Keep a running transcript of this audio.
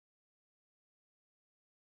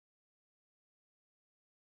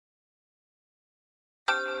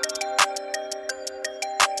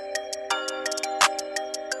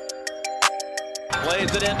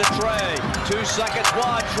Plays it into Trey. 2 seconds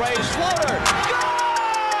wide. Trey's floater.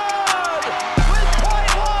 Good! With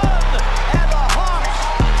 .1! And the Hawks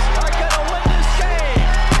are going to win this game.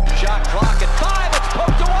 Shot clock at 5. It's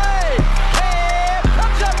poked away. Cam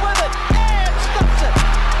comes up with it and stops it.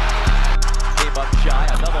 Came up shy.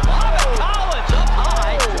 Another lob. Collins up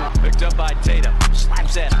high. Picked up by Tatum.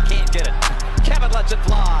 Slaps in. Can't get it. Kevin lets it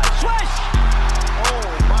fly. Swish! Oh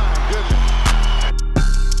my goodness.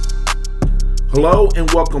 Hello and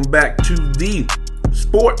welcome back to the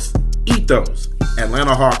Sports Ethos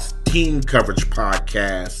Atlanta Hawks Team Coverage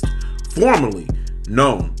Podcast, formerly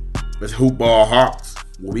known as Hoopball Hawks,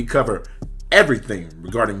 where we cover everything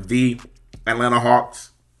regarding the Atlanta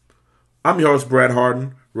Hawks. I'm your host, Brad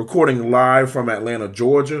Harden, recording live from Atlanta,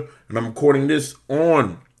 Georgia, and I'm recording this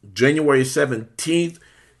on January 17th,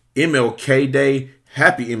 MLK Day.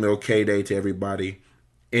 Happy MLK Day to everybody,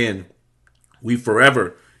 and we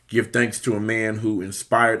forever give thanks to a man who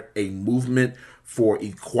inspired a movement for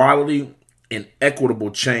equality and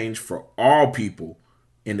equitable change for all people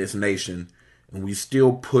in this nation. And we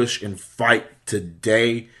still push and fight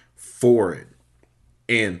today for it.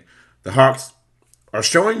 And the Hawks are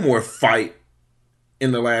showing more fight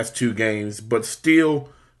in the last two games, but still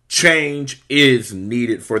change is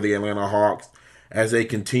needed for the Atlanta Hawks as they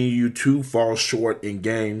continue to fall short in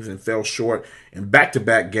games and fell short in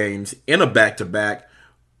back-to-back games in a back-to-back,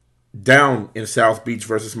 down in South Beach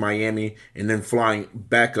versus Miami, and then flying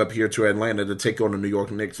back up here to Atlanta to take on the New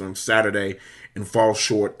York Knicks on Saturday and fall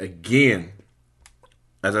short again.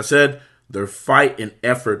 As I said, their fight and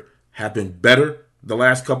effort have been better the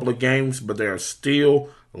last couple of games, but there are still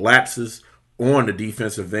lapses on the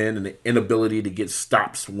defensive end and the inability to get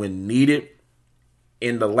stops when needed,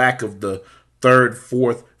 and the lack of the third,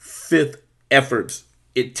 fourth, fifth efforts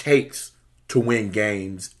it takes to win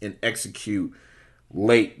games and execute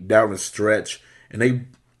late down the stretch. And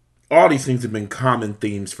all these things have been common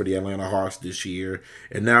themes for the Atlanta Hawks this year.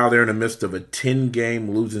 And now they're in the midst of a 10-game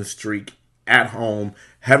losing streak at home.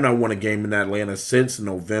 Have not won a game in Atlanta since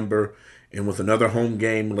November. And with another home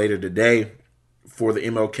game later today for the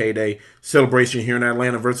MLK Day celebration here in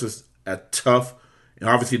Atlanta versus a tough and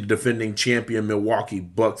obviously the defending champion Milwaukee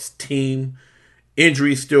Bucks team.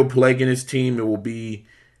 Injuries still plaguing his team. We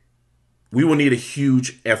will need a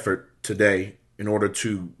huge effort today in order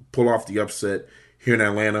to pull off the upset here in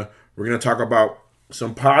Atlanta. We're going to talk about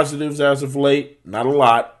some positives as of late. Not a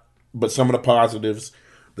lot, but some of the positives,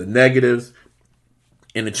 the negatives,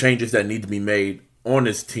 and the changes that need to be made on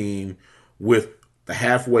this team, with the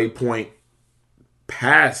halfway point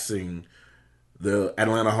passing the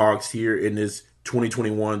Atlanta Hawks here in this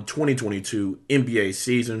 2021-2022 NBA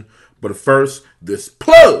season. But first, this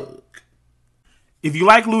plug. If you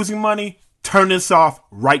like losing money, turn this off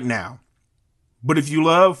right now. But if you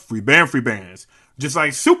love free bands, just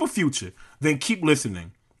like Super Future, then keep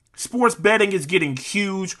listening. Sports betting is getting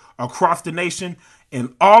huge across the nation,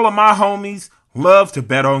 and all of my homies love to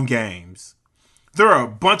bet on games. There are a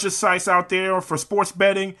bunch of sites out there for sports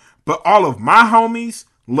betting, but all of my homies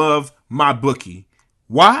love MyBookie.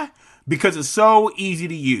 Why? Because it's so easy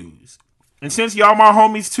to use. And since y'all my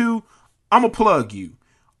homies too, I'm going to plug you.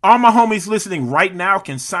 All my homies listening right now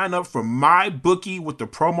can sign up for MyBookie with the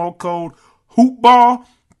promo code Hoopball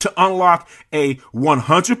to unlock a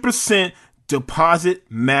 100% deposit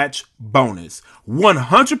match bonus.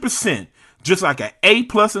 100%, just like an A+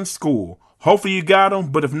 in school. Hopefully you got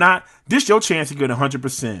them, but if not, this your chance to get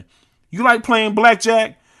 100%. You like playing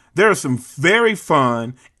blackjack? There are some very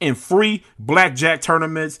fun and free blackjack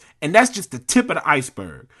tournaments, and that's just the tip of the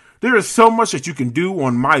iceberg. There is so much that you can do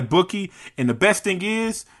on MyBookie, and the best thing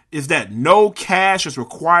is that no cash is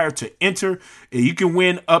required to enter, and you can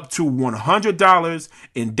win up to $100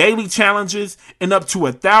 in daily challenges and up to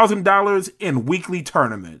 $1,000 in weekly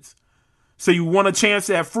tournaments. So you want a chance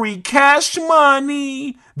at free cash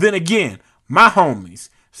money? Then again, my homies,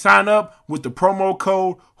 sign up with the promo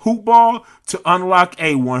code HOOPBALL to unlock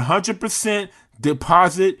a 100%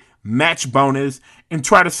 deposit match bonus and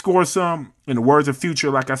try to score some, in the words of Future,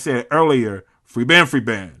 like I said earlier, free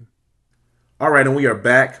band. All right, and we are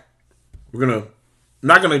back. We're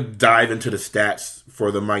not gonna dive into the stats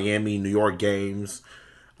for the Miami New York games.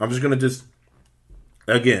 I'm just gonna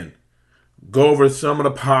again go over some of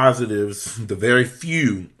the positives, the very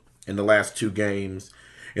few in the last two games,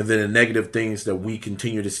 and then the negative things that we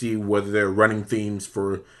continue to see, whether they're running themes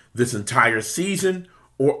for this entire season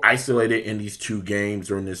or isolated in these two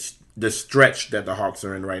games or in this stretch that the Hawks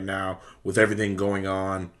are in right now with everything going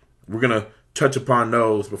on. We're gonna touch upon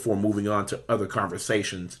those before moving on to other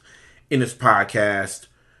conversations in this podcast.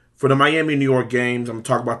 For the Miami-New York games, I'm going to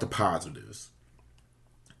talk about the positives.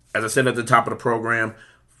 As I said at the top of the program,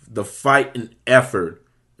 the fight and effort,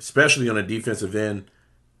 especially on the defensive end,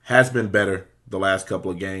 has been better the last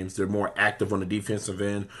couple of games. They're more active on the defensive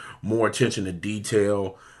end, more attention to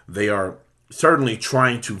detail. They are certainly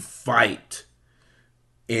trying to fight,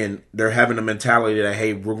 and they're having a mentality that,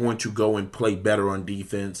 hey, we're going to go and play better on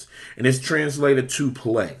defense, and it's translated to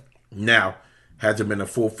play. Now, has it been a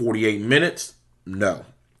full 48 minutes? No.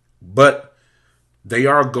 But they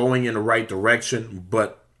are going in the right direction,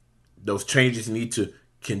 but those changes need to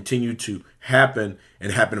continue to happen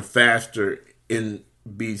and happen faster and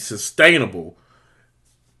be sustainable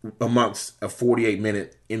amongst a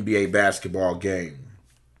 48-minute NBA basketball game.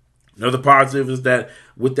 Another positive is that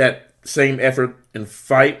with that same effort and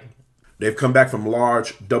fight, they've come back from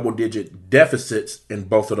large double-digit deficits in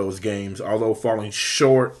both of those games. Although falling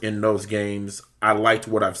short in those games, I liked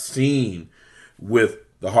what I've seen with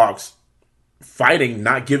the Hawks fighting,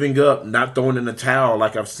 not giving up, not throwing in the towel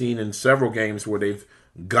like I've seen in several games where they've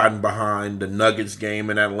gotten behind. The Nuggets game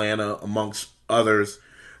in Atlanta, amongst others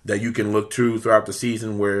that you can look to throughout the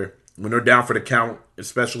season, where when they're down for the count,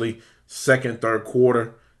 especially second, third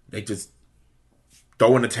quarter, they just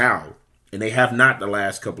throw in the towel. And they have not the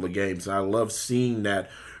last couple of games. I love seeing that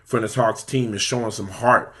from this Hawks team. Is showing some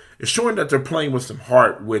heart. It's showing that they're playing with some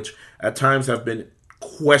heart, which at times have been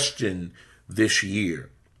questioned this year.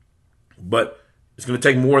 But it's going to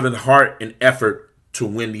take more than heart and effort to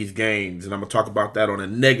win these games. And I'm going to talk about that on a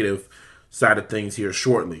negative side of things here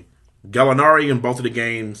shortly. Gallinari in both of the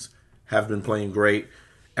games have been playing great,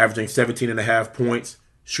 averaging 17.5 points,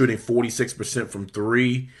 shooting 46% from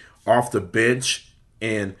three off the bench.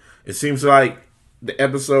 And it seems like the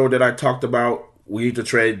episode that I talked about, we need to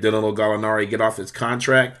trade Danilo Gallinari, get off his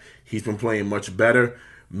contract. He's been playing much better.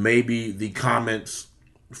 Maybe the comments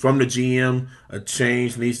from the GM, a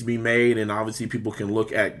change needs to be made, and obviously people can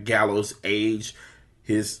look at Gallo's age,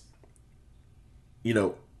 his,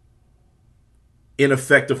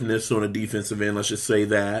 ineffectiveness on the defensive end, let's just say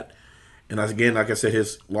that. And again, like I said,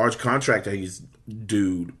 his large contract that he's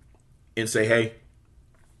due, and say, hey,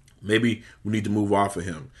 maybe we need to move off of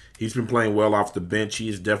him. He's been playing well off the bench. He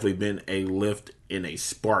has definitely been a lift and a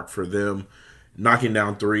spark for them, knocking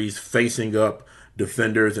down threes, facing up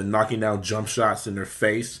defenders, and knocking down jump shots in their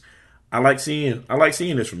face. I like seeing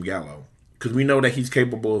this from Gallo, because we know that he's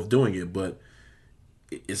capable of doing it, but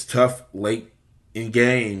it's tough late in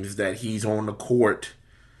games that he's on the court,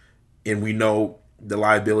 and we know the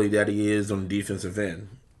liability that he is on the defensive end.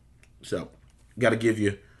 So, got to give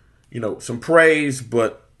you, some praise,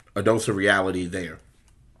 but a dose of reality there.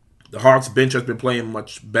 The Hawks bench has been playing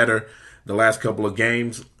much better the last couple of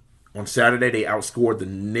games. On Saturday, they outscored the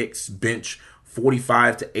Knicks bench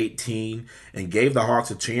 45-18 and gave the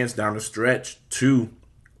Hawks a chance down the stretch to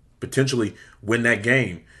potentially win that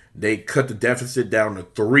game. They cut the deficit down to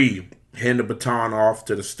 3, handed the baton off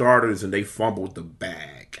to the starters, and they fumbled the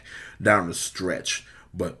bag down the stretch.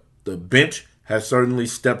 But the bench has certainly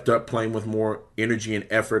stepped up, playing with more energy and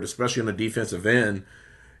effort, especially on the defensive end.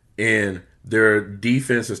 And their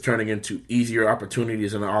defense is turning into easier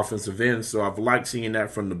opportunities on the offensive end. So I've liked seeing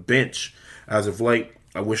that from the bench as of late.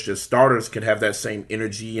 I wish the starters could have that same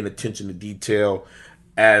energy and attention to detail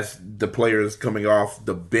as the players coming off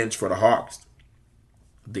the bench for the Hawks.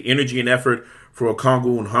 The energy and effort for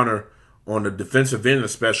Okongwu and Hunter on the defensive end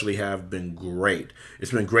especially have been great.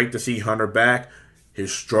 It's been great to see Hunter back.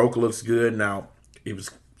 His stroke looks good. Now, he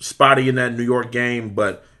was spotty in that New York game,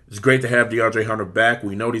 but it's great to have DeAndre Hunter back.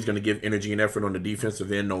 We know he's going to give energy and effort on the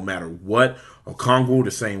defensive end no matter what. Okongwu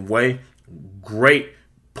the same way. Great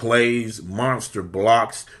plays, monster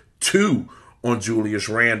blocks, 2 on Julius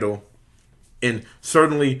Randle. And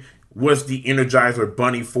certainly was the Energizer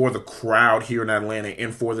Bunny for the crowd here in Atlanta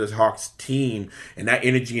and for this Hawks team. And that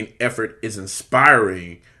energy and effort is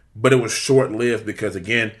inspiring, but it was short-lived because,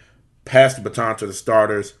 again, passed the baton to the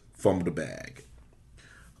starters, fumbled the bag.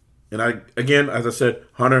 And as I said,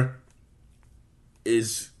 Hunter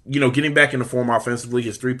is, getting back into form offensively.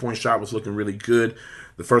 His three-point shot was looking really good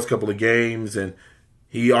the first couple of games, and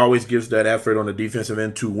he always gives that effort on the defensive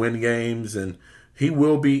end to win games. And he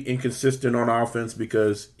will be inconsistent on offense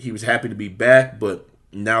because he was happy to be back, but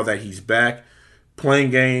now that he's back,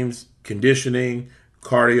 playing games, conditioning,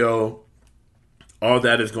 cardio, all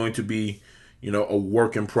that is going to be, a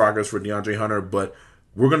work in progress for DeAndre Hunter. But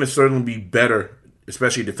we're going to certainly be better,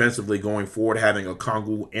 especially defensively going forward, having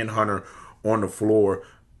Okongwu and Hunter on the floor.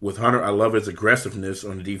 With Hunter, I love his aggressiveness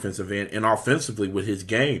on the defensive end, and offensively with his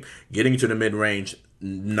game, getting to the mid-range,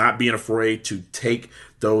 not being afraid to take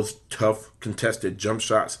those tough contested jump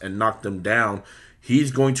shots and knock them down.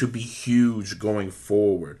 He's going to be huge going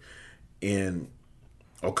forward. And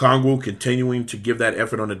Okongwu continuing to give that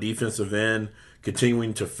effort on the defensive end,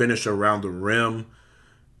 continuing to finish around the rim.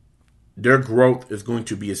 Their growth is going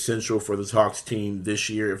to be essential for this Hawks team this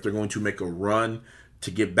year if they're going to make a run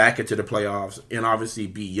to get back into the playoffs and obviously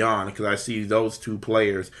beyond, because I see those two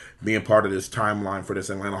players being part of this timeline for this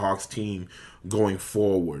Atlanta Hawks team going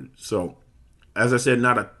forward. So, as I said,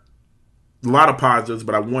 not a lot of positives,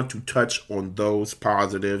 but I want to touch on those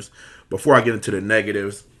positives before I get into the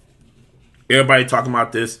negatives. Everybody talking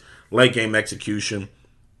about this late game execution.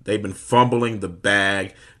 They've been fumbling the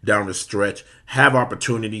bag down the stretch, have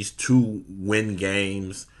opportunities to win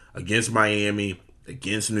games against Miami,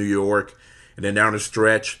 against New York, and then down the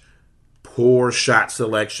stretch, poor shot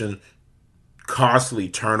selection, costly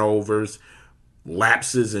turnovers,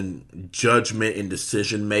 lapses in judgment and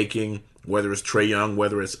decision making, whether it's Trae Young,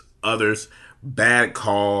 whether it's others, bad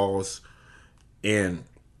calls, and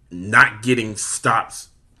not getting stops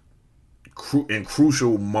in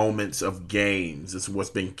crucial moments of games is what's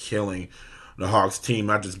been killing the Hawks team.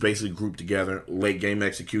 Not just basically grouped together, late game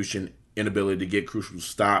execution, inability to get crucial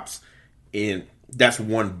stops, and that's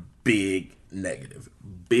one big negative.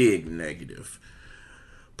 Big negative.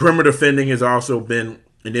 Perimeter defending has also been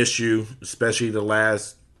an issue, especially the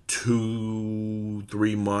last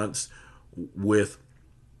 2-3 months, with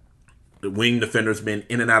the wing defenders being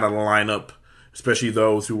in and out of the lineup, especially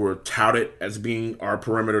those who were touted as being our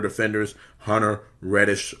perimeter defenders, Hunter,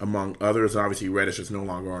 Reddish, among others. Obviously, Reddish is no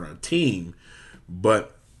longer on our team,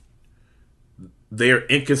 but they're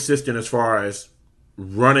inconsistent as far as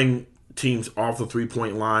running teams off the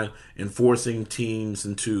three-point line and forcing teams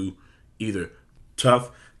into either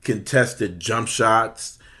tough, contested jump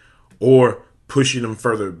shots or pushing them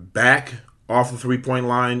further back off the three-point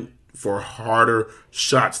line for harder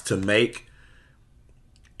shots to make.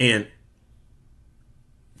 And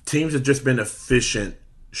teams have just been efficient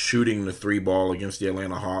shooting the three ball against the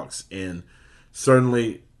Atlanta Hawks. And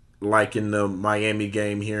certainly, like in the Miami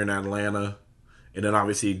game here in Atlanta, and then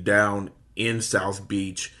obviously down in South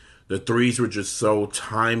Beach, the threes were just so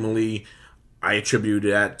timely. I attribute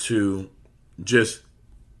that to just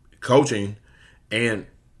coaching and,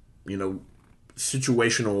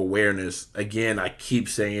 situational awareness. Again, I keep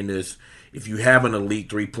saying this. If you have an elite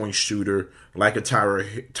three-point shooter like a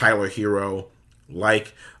Tyler Hero,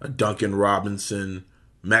 like a Duncan Robinson,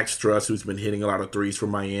 Max Strus, who's been hitting a lot of threes for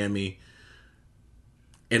Miami,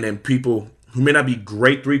 and then people who may not be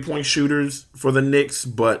great three-point shooters for the Knicks,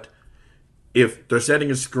 but if they're setting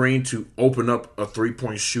a screen to open up a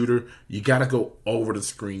three-point shooter, you got to go over the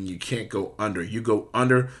screen. You can't go under. You go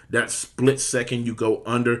under, that split second you go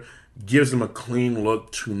under gives them a clean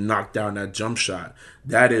look to knock down that jump shot.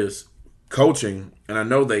 That is coaching, and I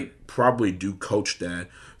know they probably do coach that.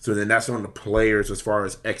 So then that's on the players as far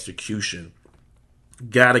as execution.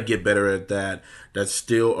 Got to get better at that. That's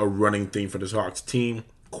still a running theme for this Hawks team.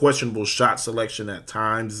 Questionable shot selection at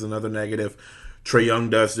times is another negative. Trae Young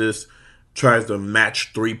does this. Tries to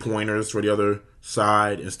match three-pointers for the other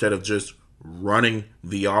side instead of just running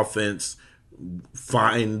the offense,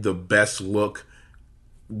 find the best look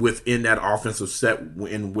within that offensive set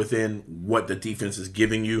and within what the defense is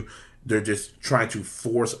giving you. They're just trying to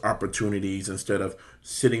force opportunities instead of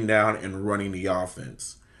sitting down and running the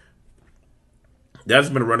offense. That's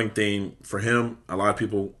been a running theme for him. A lot of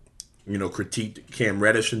people, critiqued Cam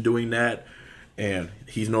Reddish in doing that. And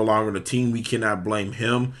he's no longer on the team. We cannot blame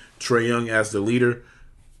him. Trae Young as the leader.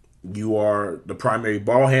 You are the primary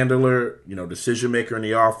ball handler, decision maker in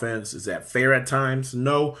the offense. Is that fair at times?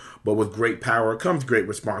 No. But with great power comes great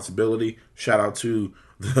responsibility. Shout out to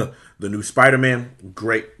the new Spider-Man.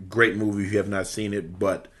 Great movie if you have not seen it.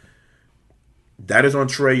 But that is on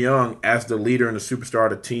Trae Young as the leader and the superstar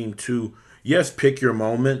of the team to, yes, pick your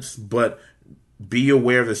moments, but be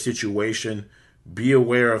aware of the situation. Be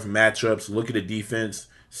aware of matchups. Look at the defense.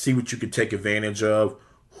 See what you can take advantage of.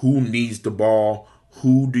 Who needs the ball?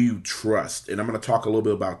 Who do you trust? And I'm going to talk a little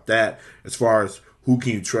bit about that as far as who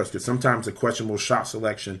can you trust. Because sometimes a questionable shot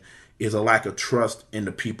selection is a lack of trust in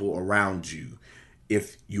the people around you.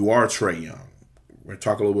 If you are Trae Young, we're going to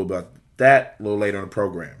talk a little bit about that a little later in the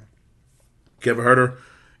program. Kevin Huerter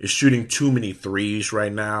is shooting too many threes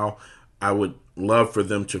right now. I would love for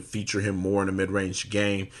them to feature him more in the mid-range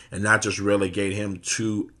game and not just relegate him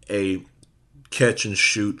to a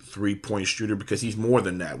catch-and-shoot three-point shooter, because he's more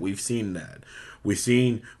than that. We've seen that. We've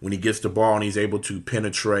seen when he gets the ball and he's able to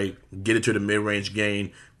penetrate, get it to the mid-range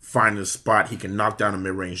game, find a spot, he can knock down a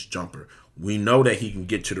mid-range jumper. We know that he can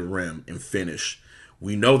get to the rim and finish.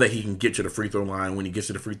 We know that he can get to the free throw line. When he gets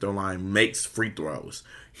to the free throw line, makes free throws.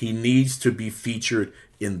 He needs to be featured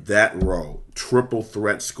in that role. Triple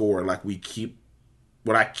threat scorer like we keep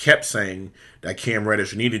what I kept saying that Cam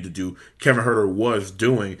Reddish needed to do, Kevin Huerter was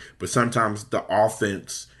doing, but sometimes the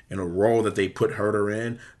offense in a role that they put Huerter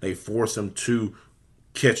in, they force him to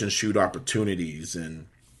catch and shoot opportunities, and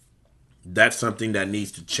that's something that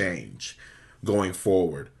needs to change going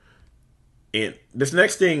forward. And this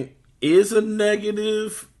next thing is a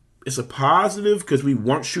negative. It's a positive because we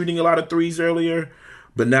weren't shooting a lot of threes earlier,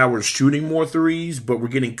 but now we're shooting more threes, but we're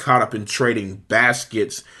getting caught up in trading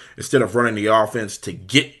baskets instead of running the offense to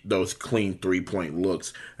get those clean three-point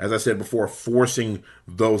looks. As I said before, forcing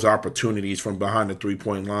those opportunities from behind the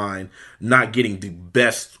three-point line, not getting the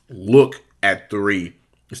best look at three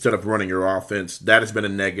instead of running your offense. That has been a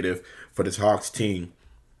negative for this Hawks team.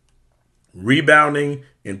 Rebounding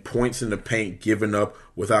and points in the paint given up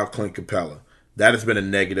without Clint Capella. That has been a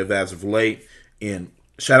negative as of late. And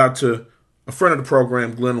shout out to a friend of the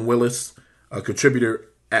program, Glenn Willis, a contributor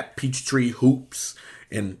at Peachtree Hoops,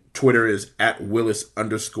 and Twitter is at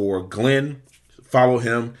Willis_Glenn. Follow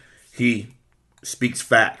him. He speaks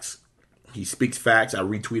facts. I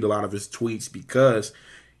retweet a lot of his tweets because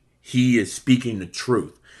he is speaking the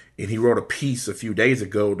truth. And he wrote a piece a few days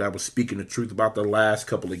ago that was speaking the truth about the last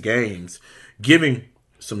couple of games, giving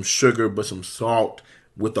some sugar but some salt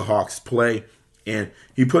with the Hawks play. And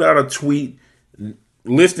he put out a tweet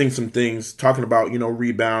listing some things, talking about,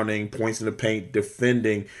 rebounding, points in the paint,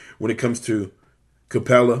 defending when it comes to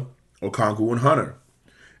Capella, Okongwu, and Hunter.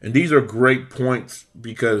 And these are great points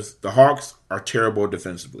because the Hawks are terrible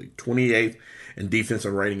defensively, 28th in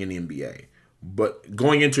defensive rating in the NBA. But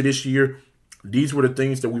going into this year, these were the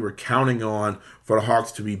things that we were counting on for the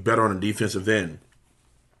Hawks to be better on the defensive end.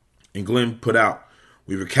 And Glenn put out,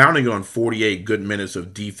 we were counting on 48 good minutes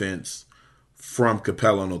of defense from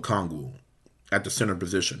Capella and Okongwu at the center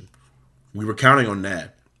position. We were counting on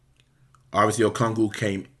that. Obviously, Okongwu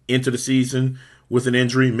came into the season with an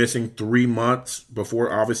injury, missing 3 months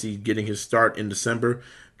before obviously getting his start in December.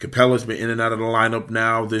 Capella's been in and out of the lineup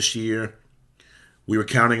now this year. We were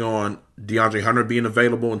counting on DeAndre Hunter being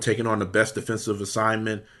available and taking on the best defensive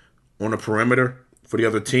assignment on the perimeter for the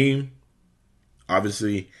other team.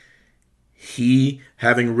 Obviously, he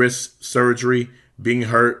having wrist surgery, being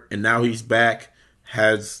hurt, and now he's back,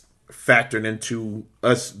 has factored into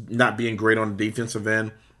us not being great on the defensive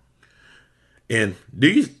end. And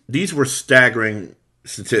these were staggering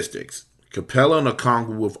statistics. Capella and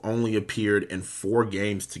Okongwu have only appeared in 4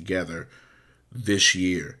 games together this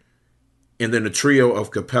year. And then the trio of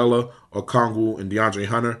Capella, Okongwu, and DeAndre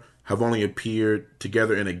Hunter have only appeared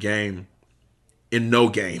together in a game in no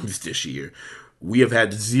games this year. We have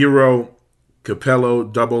had 0 Capello,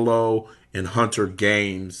 Double O, and Hunter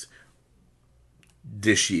games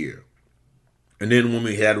this year. And then when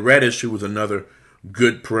we had Reddish, who was another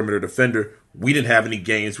good perimeter defender, we didn't have any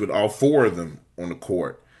games with all 4 of them on the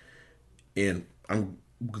court. And I'm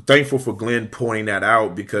thankful for Glenn pointing that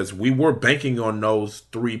out because we were banking on those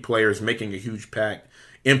 3 players making a huge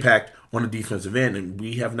impact on the defensive end, and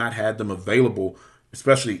we have not had them available,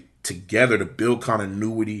 especially together, to build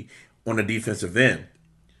continuity on the defensive end.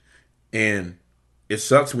 And it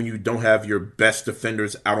sucks when you don't have your best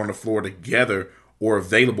defenders out on the floor together or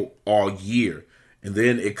available all year. And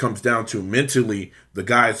then it comes down to mentally the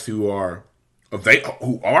guys who are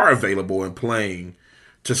available and playing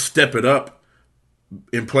to step it up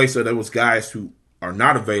in place of those guys who are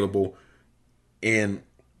not available, and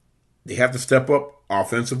they have to step up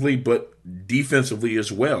offensively, but defensively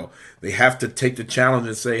as well. They have to take the challenge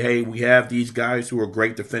and say, hey, we have these guys who are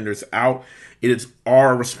great defenders out. It is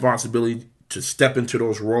our responsibility to step into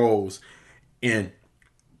those roles and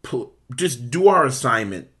just do our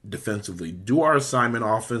assignment defensively, do our assignment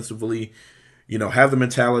offensively, have the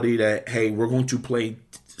mentality that, hey, we're going to play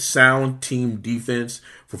sound team defense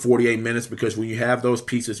for 48 minutes, because when you have those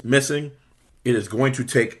pieces missing, it is going to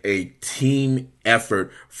take a team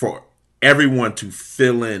effort for everyone to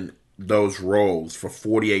fill in those roles for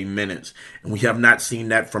 48 minutes. And we have not seen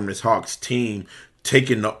that from this Hawks team,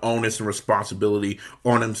 taking the onus and responsibility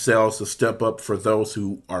on themselves to step up for those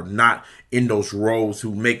who are not in those roles,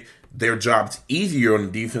 who make their jobs easier on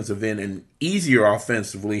the defensive end and easier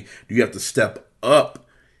offensively. You have to step up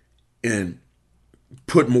and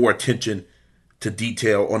put more attention to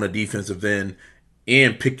detail on the defensive end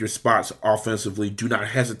and pick your spots offensively. Do not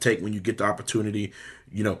hesitate when you get the opportunity.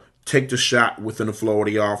 Take the shot within the flow of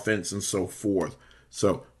the offense and so forth.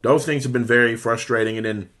 So those things have been very frustrating. And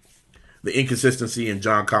then the inconsistency in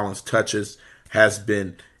John Collins' touches has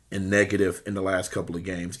been a negative in the last couple of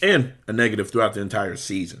games and a negative throughout the entire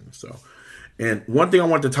season. And one thing I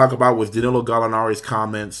wanted to talk about was Danilo Gallinari's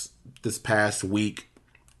comments this past week,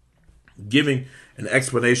 giving an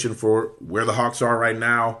explanation for where the Hawks are right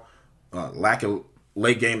now, lack of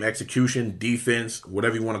late game execution, defense,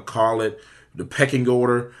 whatever you want to call it, the pecking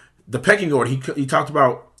order. The pecking order, he talked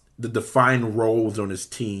about the defined roles on his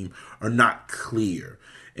team are not clear.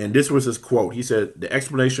 And this was his quote. He said, the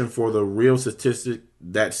explanation for the real statistic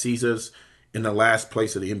that sees us in the last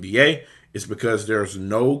place of the NBA is because there's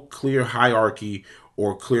no clear hierarchy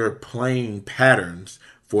or clear playing patterns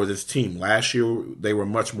for this team. Last year, they were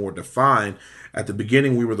much more defined. At the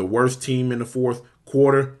beginning, we were the worst team in the fourth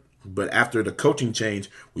quarter, but after the coaching change,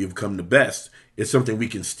 we've become the best. It's something we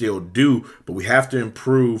can still do, but we have to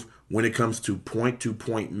improve when it comes to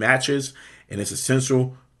point-to-point matches, and it's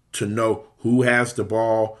essential to know who has the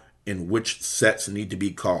ball and which sets need to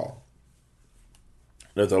be called.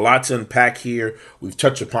 There's a lot to unpack here. We've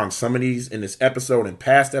touched upon some of these in this episode and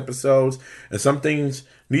past episodes, and some things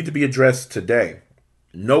need to be addressed today.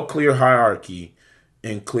 No clear hierarchy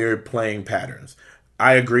and clear playing patterns.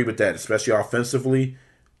 I agree with that, especially offensively.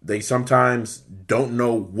 They sometimes don't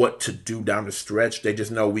know what to do down the stretch. They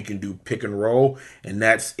just know we can do pick and roll, and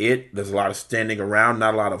that's it. There's a lot of standing around,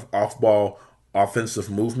 not a lot of off-ball offensive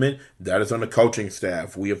movement. That is on the coaching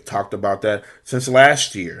staff. We have talked about that since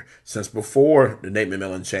last year, since before the Nate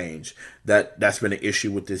McMillan change. That's been an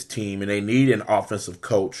issue with this team, and they need an offensive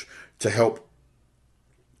coach to help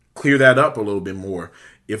clear that up a little bit more.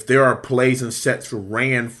 If there are plays and sets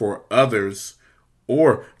ran for others,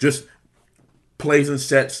 or just plays and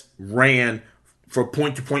sets ran for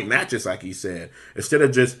point-to-point matches, like he said, instead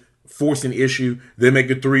of just forcing the issue, they make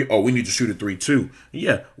a three. Oh, we need to shoot a 3-2.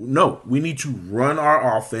 Yeah, no, we need to run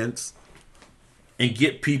our offense and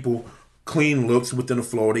get people clean looks within the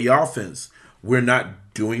flow of the offense. We're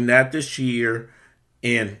not doing that this year,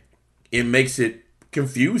 and it makes it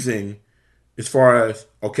confusing as far as,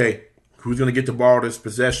 okay, who's going to get the ball this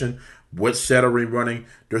possession? What set are we running?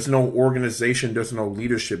 There's no organization. There's no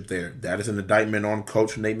leadership there. That is an indictment on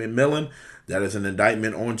Coach Nate McMillan. That is an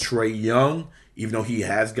indictment on Trae Young, even though he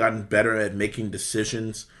has gotten better at making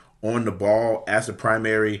decisions on the ball as a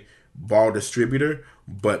primary ball distributor.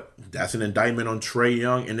 But that's an indictment on Trae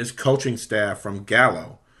Young and his coaching staff from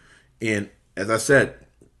Gallo. And as I said,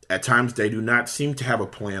 at times they do not seem to have a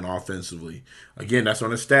plan offensively. Again, that's on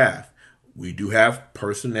the staff. We do have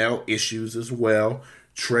personnel issues as well.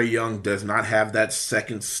 Trae Young does not have that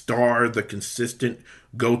second star, the consistent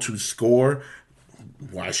go-to scorer.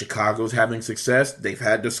 Why Chicago's having success? They've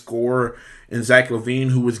had the scorer in Zach LaVine,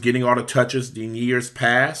 who was getting all the touches in years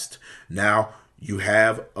past. Now you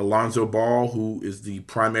have Alonzo Ball, who is the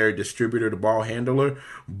primary distributor, the ball handler,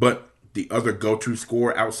 but the other go-to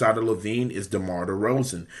scorer outside of LaVine is DeMar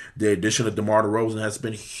DeRozan. The addition of DeMar DeRozan has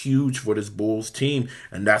been huge for this Bulls team,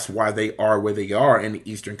 and that's why they are where they are in the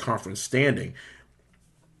Eastern Conference standing.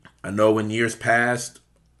 I know in years past,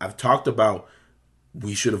 I've talked about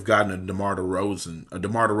we should have gotten a DeMar DeRozan. A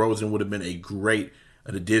DeMar DeRozan would have been a great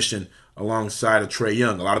addition alongside of Trae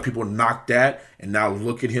Young. A lot of people knocked that, and now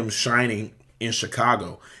look at him shining in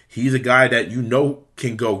Chicago. He's a guy that you know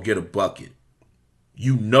can go get a bucket.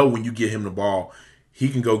 You know when you get him the ball, he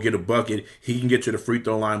can go get a bucket. He can get to the free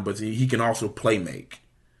throw line, but he can also play make.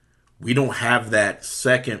 We don't have that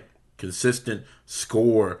second consistent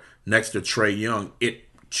scorer next to Trae Young. It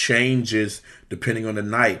changes depending on the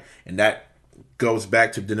night, and that goes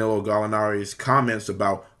back to Danilo Gallinari's comments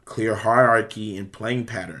about clear hierarchy and playing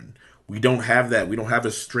pattern. We don't have that. We don't have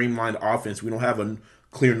a streamlined offense. We don't have a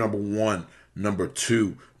clear number one, number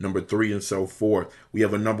two, number three, and so forth. We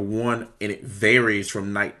have a number one, and it varies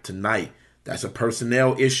from night to night. That's a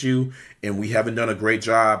personnel issue, and we haven't done a great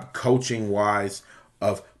job coaching-wise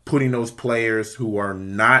of putting those players who are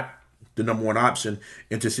not the number one option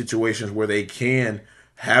into situations where they can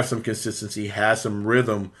have some consistency, have some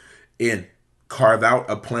rhythm, and carve out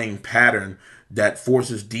a playing pattern that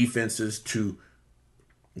forces defenses to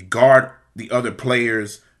guard the other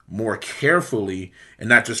players more carefully and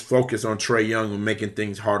not just focus on Trae Young and making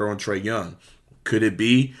things harder on Trae Young. Could it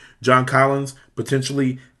be John Collins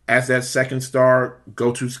potentially as that second star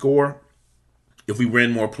go-to scorer? If we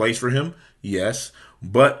ran more plays for him, yes.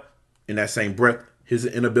 But in that same breath, his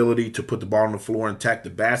inability to put the ball on the floor and attack the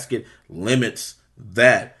basket limits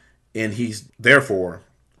that, and he's therefore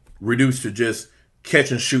reduced to just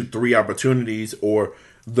catch and shoot three opportunities or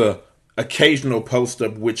the occasional post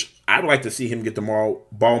up, which I'd like to see him get the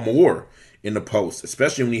ball more in the post,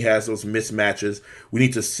 especially when he has those mismatches. We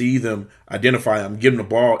need to see them, identify them, give him the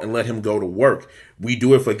ball, and let him go to work. We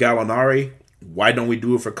do it for Gallinari. Why don't we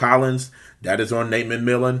do it for Collins? That is on Nate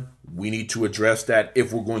McMillan. We need to address that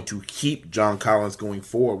if we're going to keep John Collins going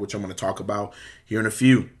forward, which I'm going to talk about here in a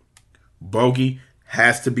few. Bogey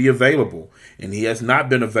has to be available, and he has not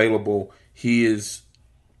been available. He is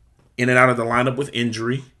in and out of the lineup with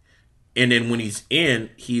injury, And then when he's in,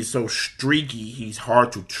 he's so streaky, he's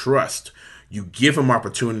hard to trust. You give him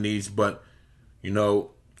opportunities, but,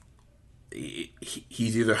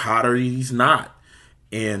 he's either hot or he's not.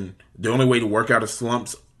 And the only way to work out his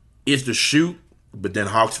slumps is to shoot, but then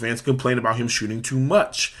Hawks fans complain about him shooting too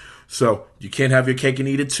much. So you can't have your cake and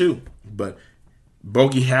eat it too. But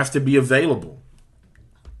Bogey has to be available.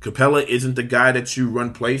 Capella isn't the guy that you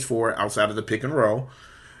run plays for outside of the pick and roll.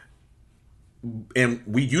 And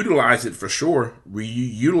we utilize it for sure. We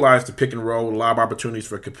utilize the pick and roll lob opportunities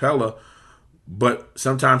for Capella, but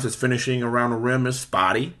sometimes his finishing around the rim is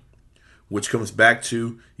spotty, which comes back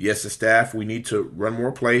to, yes, the staff, we need to run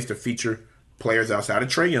more plays to feature players outside of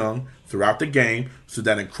Trae Young throughout the game so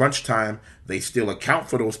that in crunch time, they still account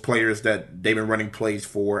for those players that they've been running plays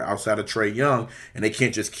for outside of Trae Young, and they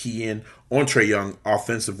can't just key in on Trae Young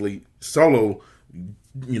offensively solo,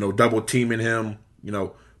 double teaming him,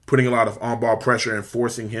 putting a lot of on-ball pressure and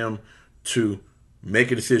forcing him to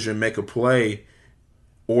make a decision, make a play,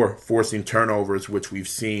 or forcing turnovers, which we've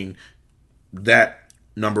seen that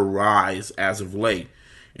number rise as of late.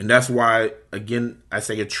 And that's why, again, I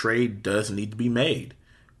say a trade does need to be made.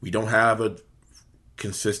 We don't have a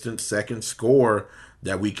consistent second scorer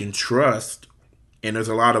that we can trust. And there's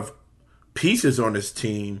a lot of pieces on this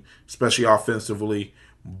team, especially offensively,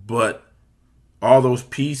 but all those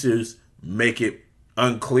pieces make it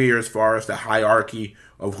unclear as far as the hierarchy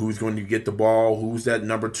of who's going to get the ball, who's that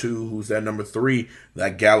number 2, who's that number 3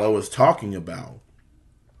 that Gallo is talking about.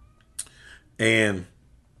 And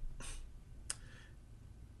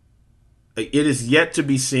it is yet to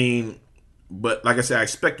be seen, but like I said, I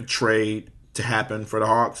expect a trade to happen for the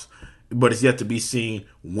Hawks, but it's yet to be seen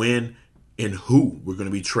when and who we're going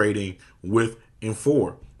to be trading with and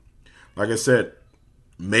for. Like I said,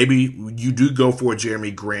 maybe you do go for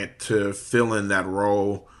Jeremy Grant to fill in that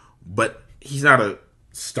role, but he's not a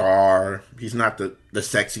star. He's not the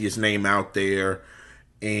sexiest name out there.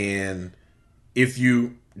 And if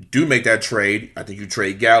you do make that trade, I think you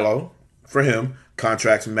trade Gallo for him.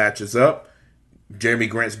 Contracts matches up. Jeremy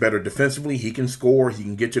Grant's better defensively. He can score. He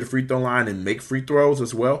can get to the free throw line and make free throws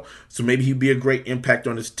as well. So maybe he'd be a great impact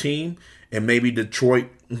on his team. And maybe Detroit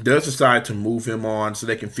does decide to move him on so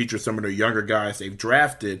they can feature some of the younger guys they've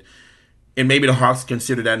drafted. And maybe the Hawks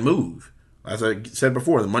consider that move. As I said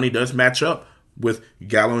before, the money does match up with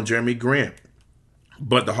Gallo and Jeremy Grant.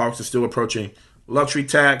 But the Hawks are still approaching luxury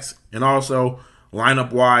tax. And also,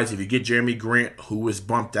 lineup-wise, if you get Jeremy Grant, who is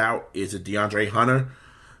bumped out, is it DeAndre Hunter?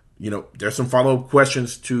 There's some follow-up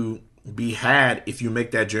questions to be had if you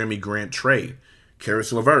make that Jeremy Grant trade.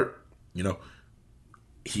 Caris LeVert,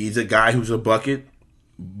 he's a guy who's a bucket,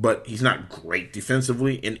 but he's not great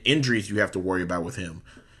defensively, and injuries you have to worry about with him.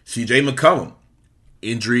 CJ McCollum,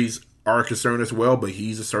 injuries are a concern as well, but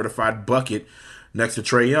he's a certified bucket next to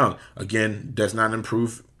Trae Young. Again, does not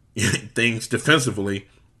improve things defensively,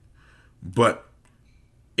 but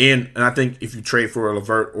and I think if you trade for a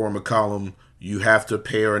LeVert or a McCollum, you have to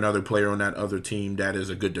pair another player on that other team that is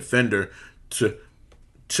a good defender to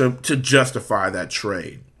justify that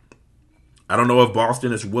trade. I don't know if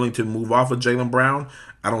Boston is willing to move off of Jaylen Brown.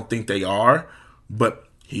 I don't think they are, but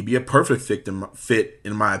he'd be a perfect fit,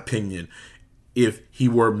 in my opinion, if he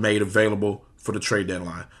were made available for the trade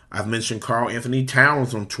deadline. I've mentioned Karl Anthony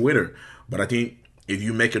Towns on Twitter, but I think if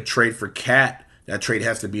you make a trade for Cat, that trade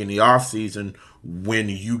has to be in the offseason when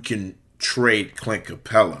you can trade Clint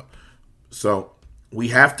Capella. So we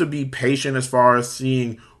have to be patient as far as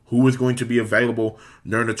seeing who is going to be available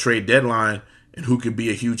during the trade deadline and who could be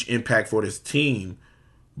a huge impact for this team.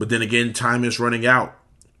 But then again, time is running out.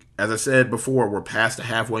 As I said before, we're past the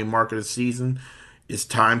halfway mark of the season. It's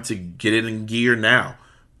time to get it in gear now.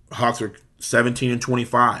 Hawks are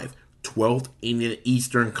 17-25, 12th in the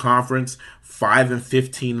Eastern Conference,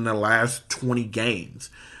 5-15 in the last 20 games.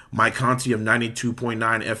 Mike Conti of 92.9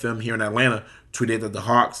 FM here in Atlanta tweeted that the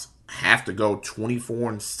Hawks have to go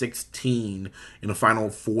 24-16 in the final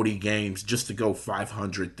 40 games just to go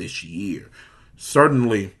 500 this year.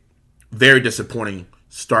 Certainly, very disappointing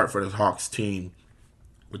start for the Hawks team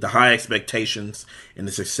with the high expectations and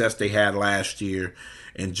the success they had last year.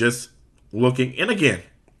 And just looking, and again,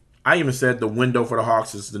 I even said the window for the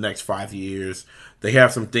Hawks is the next 5 years. They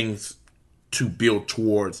have some things to build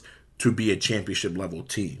towards to be a championship level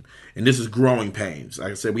team. And this is growing pains.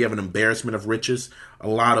 Like I said, we have an embarrassment of riches. A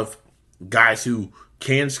lot of guys who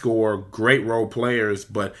can score, great role players,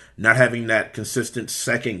 but not having that consistent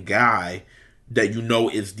second guy that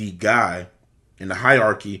is the guy in the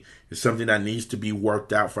hierarchy is something that needs to be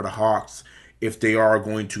worked out for the Hawks if they are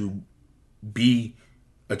going to be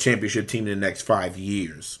a championship team in the next 5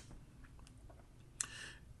 years.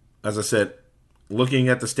 As I said, looking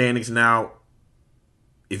at the standings now,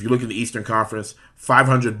 if you look at the Eastern Conference,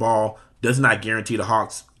 500 ball does not guarantee the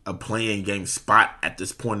Hawks a play-in game spot at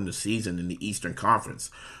this point in the season in the Eastern Conference.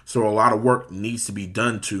 So a lot of work needs to be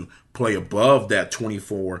done to play above that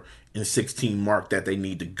 24-16 mark that they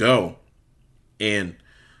need to go. And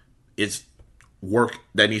it's work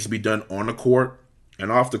that needs to be done on the court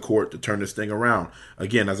and off the court to turn this thing around.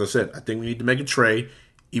 Again, as I said, I think we need to make a trade.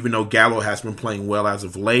 Even though Gallo has been playing well as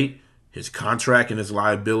of late, his contract and his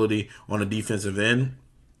liability on the defensive end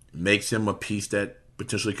makes him a piece that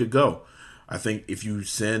potentially could go. I think if you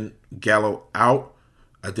send Gallo out,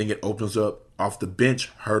 I think it opens up off the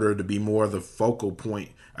bench Huerter to be more of the focal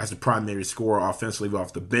point as the primary scorer offensively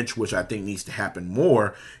off the bench, which I think needs to happen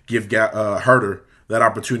more. Give Huerter that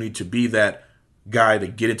opportunity to be that guy to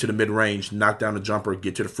get into the mid-range, knock down the jumper,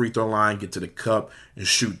 get to the free throw line, get to the cup, and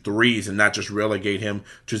shoot threes, and not just relegate him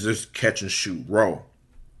to just catch and shoot role.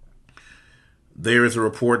 There is a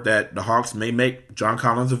report that the Hawks may make John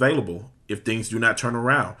Collins available if things do not turn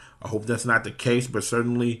around. I hope that's not the case, but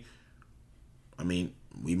certainly, I mean,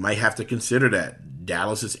 we might have to consider that.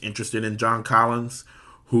 Dallas is interested in John Collins,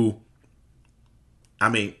 who, I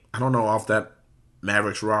mean, I don't know off that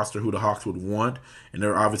Mavericks roster who the Hawks would want, and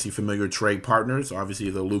they're obviously familiar trade partners. Obviously,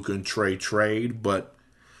 the Luka and Trey trade, but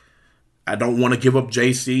I don't want to give up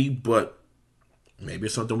JC, but maybe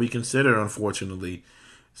it's something we consider, unfortunately.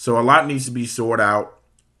 So a lot needs to be sorted out,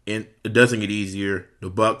 and it doesn't get easier. The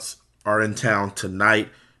Bucks are in town tonight.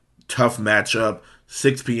 Tough matchup.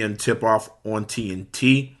 6 p.m. tip-off on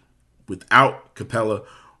TNT without Capella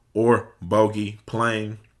or Bogey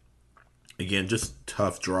playing. Again, just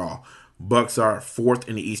tough draw. Bucks are 4th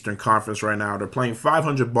in the Eastern Conference right now. They're playing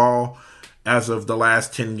 500 ball as of the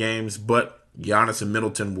last 10 games, but Giannis and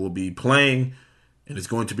Middleton will be playing, and it's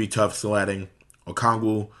going to be tough sledding.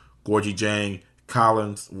 Okongwu, Gorgie Jang,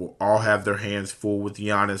 Collins will all have their hands full with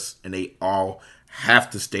Giannis, and they all have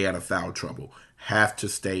to stay out of foul trouble.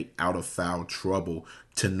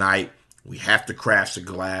 Tonight. We have to crash the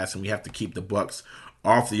glass, and we have to keep the Bucks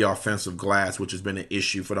off the offensive glass, which has been an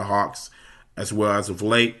issue for the Hawks as well as of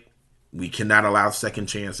late. We cannot allow second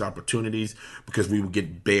chance opportunities because we will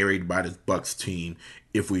get buried by this Bucks team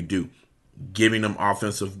if we do. Giving them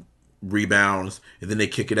offensive rebounds, and then they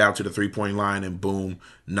kick it out to the three-point line and boom,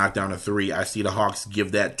 knock down a three. I see the Hawks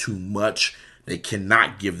give that too much. They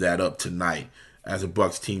cannot give that up tonight as a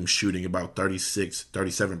Bucks team shooting about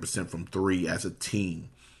 37% from three as a team.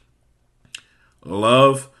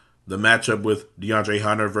 Love the matchup with DeAndre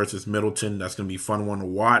Hunter versus Middleton. That's going to be a fun one to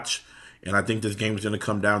watch. And I think this game is going to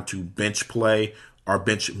come down to bench play. Our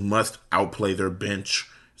bench must outplay their bench.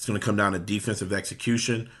 It's going to come down to defensive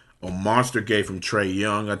execution. A monster game from Trae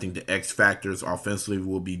Young. I think the X factors offensively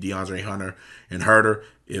will be DeAndre Hunter and Huerter.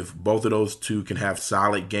 If both of those two can have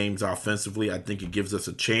solid games offensively, I think it gives us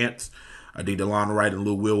a chance. I think DeLon Wright and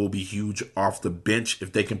Lou Will be huge off the bench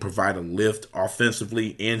if they can provide a lift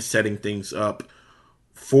offensively and setting things up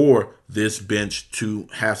for this bench to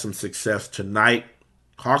have some success tonight.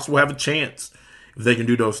 Hawks will have a chance if they can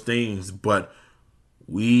do those things, but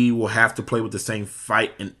we will have to play with the same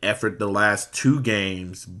fight and effort the last two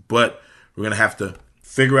games, but we're going to have to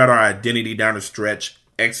figure out our identity down the stretch,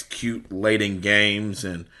 execute late in games,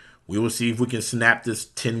 and we will see if we can snap this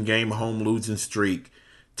 10-game home losing streak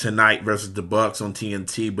tonight versus the Bucks on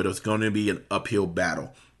TNT, but it's going to be an uphill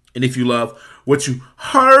battle. And if you love what you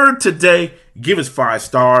heard today, give us 5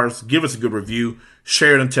 stars, give us a good review,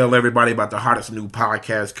 share it and tell everybody about the hottest new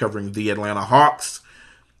podcast covering the Atlanta Hawks.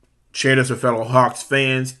 Share this with fellow Hawks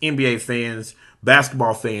fans, NBA fans,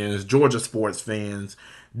 basketball fans, Georgia sports fans.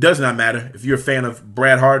 Does not matter. If you're a fan of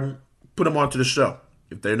Brad Harden, put them onto the show.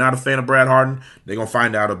 If they're not a fan of Brad Harden, they're going to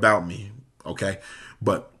find out about me. Okay?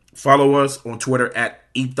 But follow us on Twitter at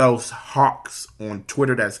Ethos Hawks on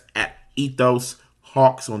Twitter. That's at Ethos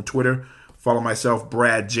Hawks on Twitter. Follow myself,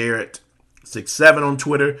 Brad Jarrett 67 on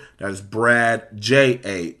Twitter. That is Brad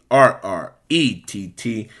Jarrett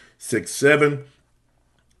 67.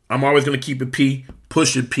 I'm always going to keep it P,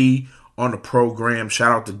 push it P on the program.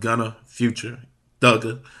 Shout out to Gunna, Future,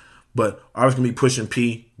 Thugger. But I'm always going to be pushing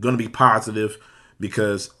P, going to be positive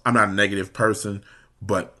because I'm not a negative person.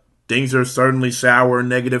 But things are certainly sour and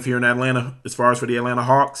negative here in Atlanta as far as for the Atlanta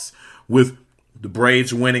Hawks with the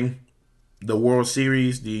Braves winning the World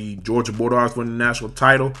Series, the Georgia Bulldogs winning the national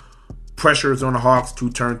title. Pressure is on the Hawks to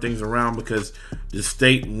turn things around because the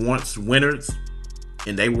state wants winners,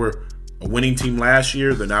 and they were a winning team last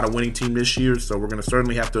year. They're not a winning team this year, so we're going to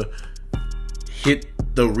certainly have to hit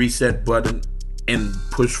the reset button and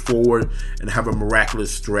push forward and have a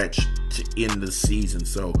miraculous stretch to end the season.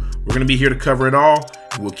 So we're going to be here to cover it all,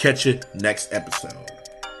 and we'll catch you next episode.